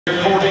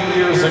40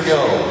 years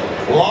ago,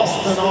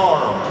 lost an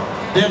arm,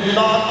 did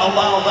not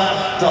allow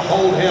that to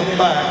hold him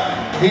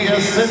back. He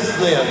has since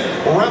then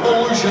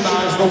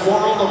revolutionized the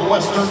world of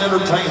Western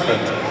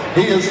entertainment.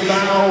 He has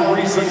now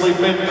recently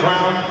been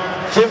crowned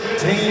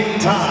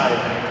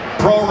 15-time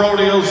Pro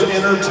Rodeo's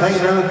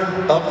Entertainer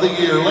of the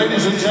Year.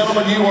 Ladies and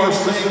gentlemen, you are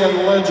seeing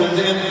a legend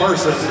in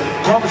person.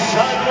 From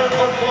Shiner,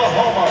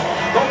 Oklahoma,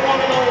 the one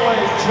and only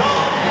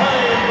John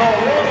Payne, the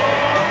One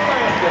Armed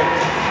Bandit.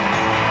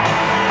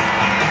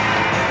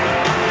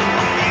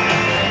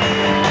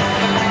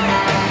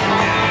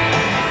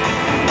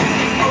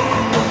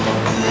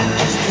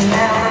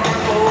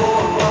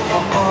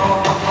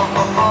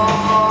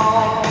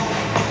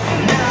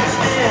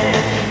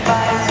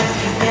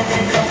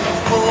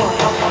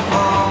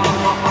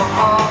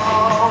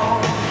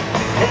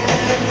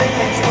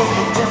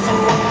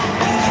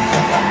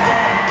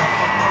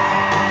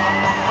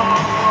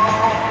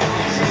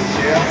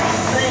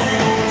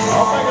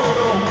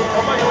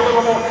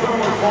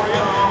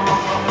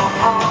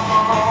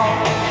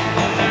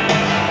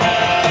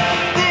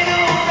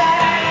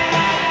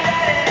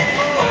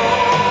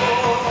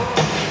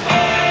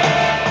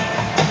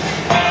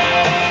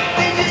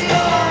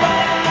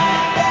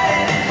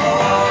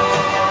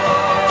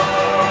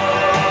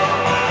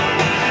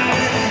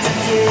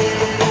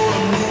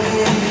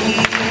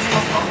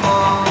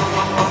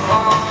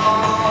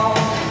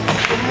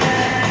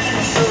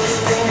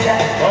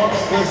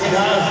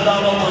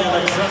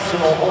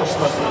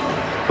 Horseman,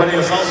 but he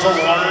has also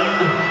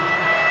learned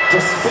to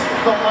speak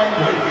the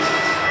language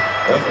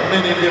of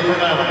many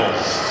different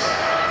animals.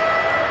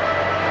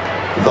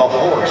 The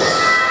horse,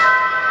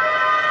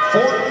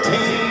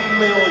 14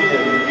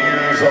 million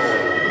years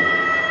old.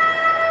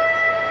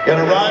 It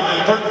arrived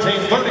in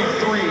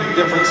 33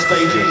 different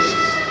stages,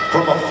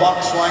 from a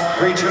fox-like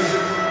creature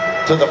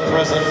to the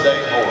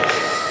present-day horse.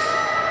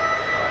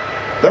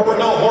 There were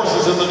no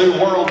horses in the New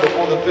World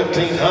before the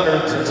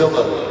 1500s until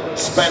the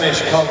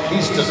Spanish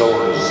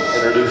conquistadors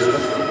introduced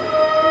them.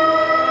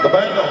 The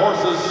band of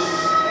horses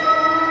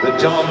that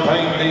John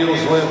Payne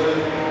deals with,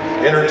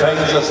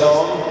 entertains us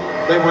on,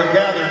 they were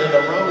gathered in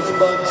the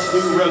Rosebud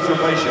Sioux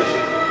Reservation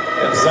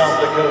in South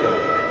Dakota,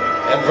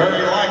 and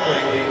very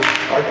likely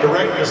are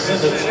direct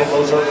descendants from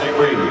those early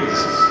breeds.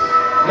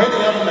 Many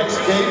of them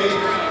escaped,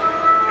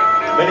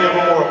 many of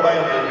them were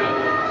abandoned.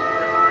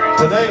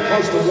 Today,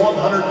 close to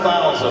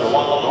 100,000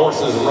 wild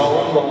horses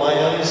roam the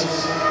lands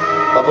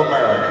of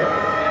America.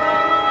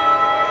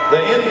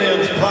 The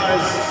Indians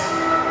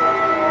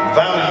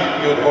valued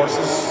good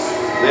horses.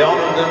 They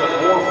honored them in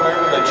warfare,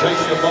 and they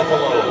chased the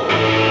buffalo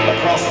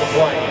across the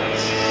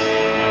plains.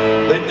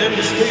 They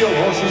didn't steal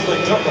horses,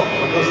 they took them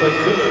because they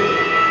could.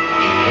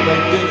 And they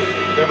did it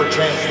with every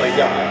chance they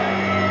got.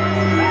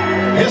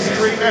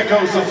 History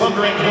echoes the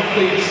thundering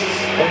hoofbeats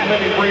of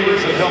many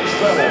breeds that helped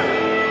settle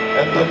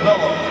and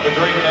develop the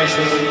great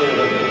nation we live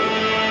in.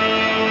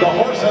 The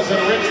horse has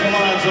enriched the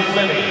lives of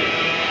many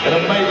and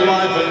have made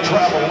life and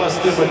travel less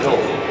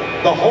difficult.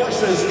 The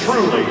horse is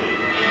truly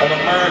an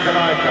American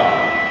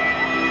icon.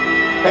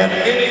 And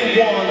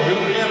anyone who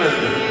entered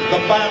the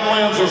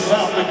Badlands of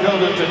South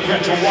Dakota to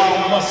catch a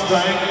wild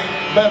Mustang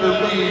better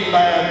be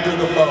bad to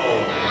the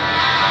bone.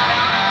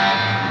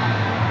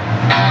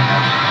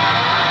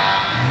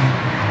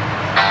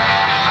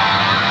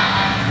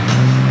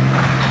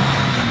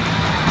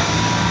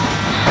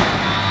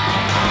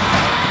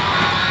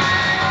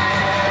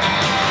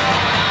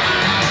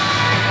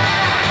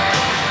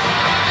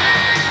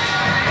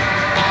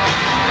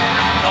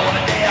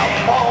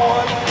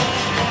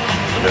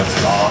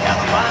 Just all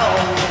got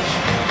around,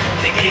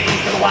 they gave me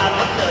the wide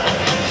window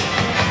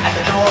at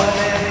the door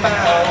they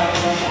found.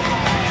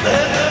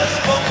 Then they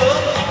spoke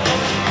up,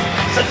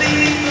 said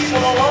leave this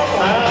one alone.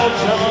 Now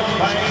John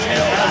Payne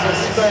has a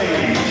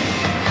stage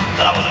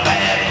that I was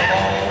bad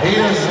for. He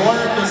has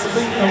learned to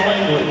speak the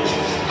language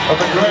of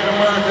the great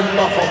American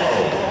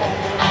buffalo,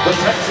 the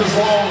Texas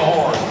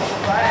Longhorn,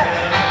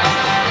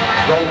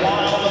 the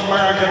wild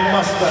American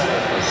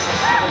Mustangs,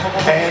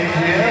 and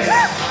yes,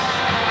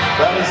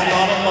 that is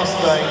not a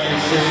Mustang, you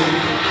see.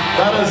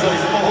 That is a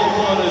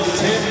full-blooded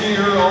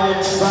 10-year-old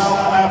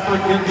South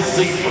African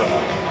zebra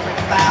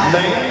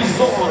named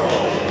Zorro.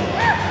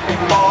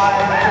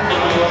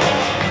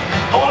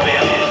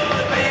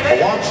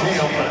 Watch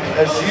him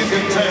as you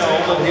can tell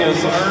that he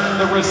has earned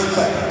the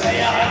respect.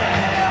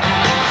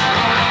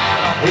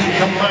 He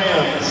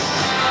commands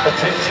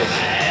attention,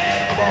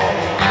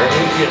 and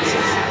he gets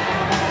it.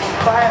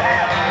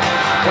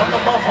 From the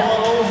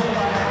buffalo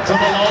to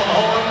the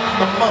longhorn,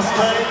 the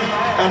Mustang,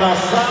 and a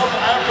South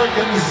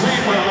African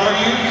zebra. Are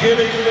you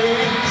kidding me?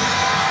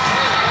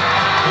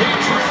 He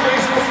truly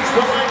speaks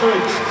the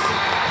language.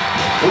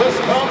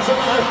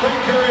 Wisconsin, I think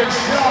you're in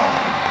shock.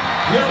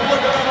 You're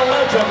looking at a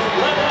legend.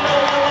 Let him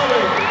know I love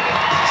him.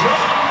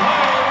 John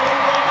Payne, the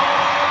One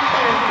Armed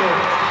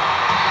Bandit.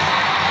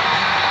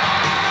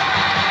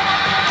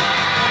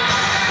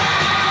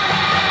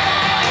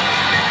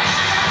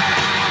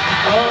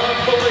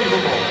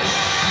 Unbelievable.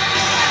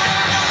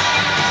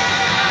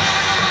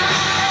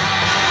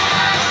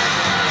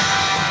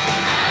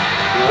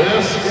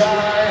 This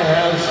guy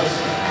has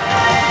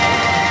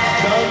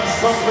done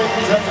something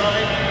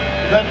tonight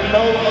that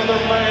no other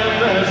man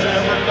has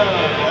ever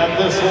done at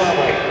this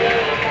level.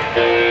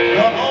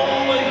 The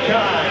only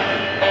kind,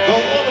 the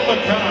one of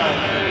a kind.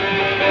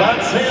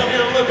 That's him,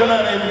 you're looking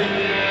at him,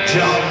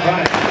 John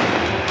Payne.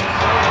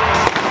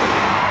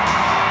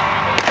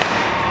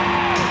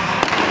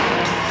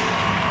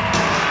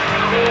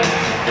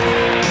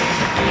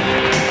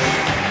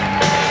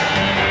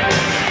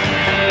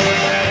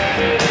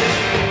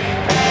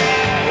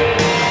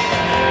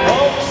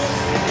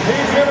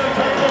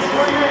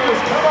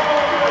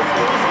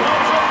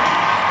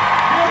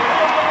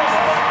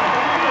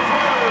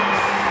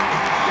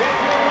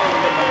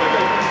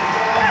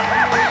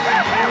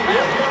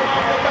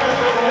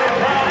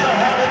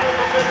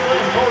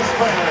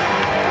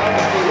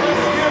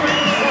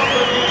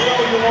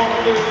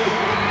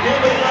 Give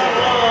him that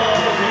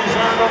love. He's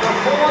earned over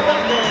 4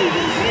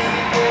 decades.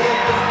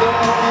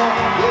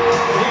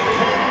 He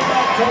came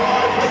back to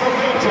life with a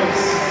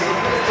vengeance.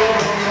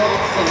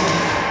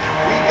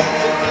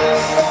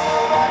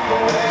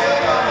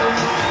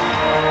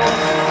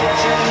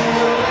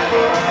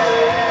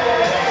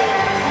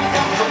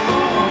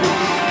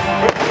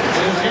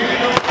 If you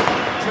don't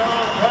like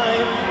John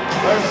Payne,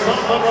 there's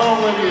something wrong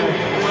with you.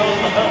 Well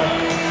done.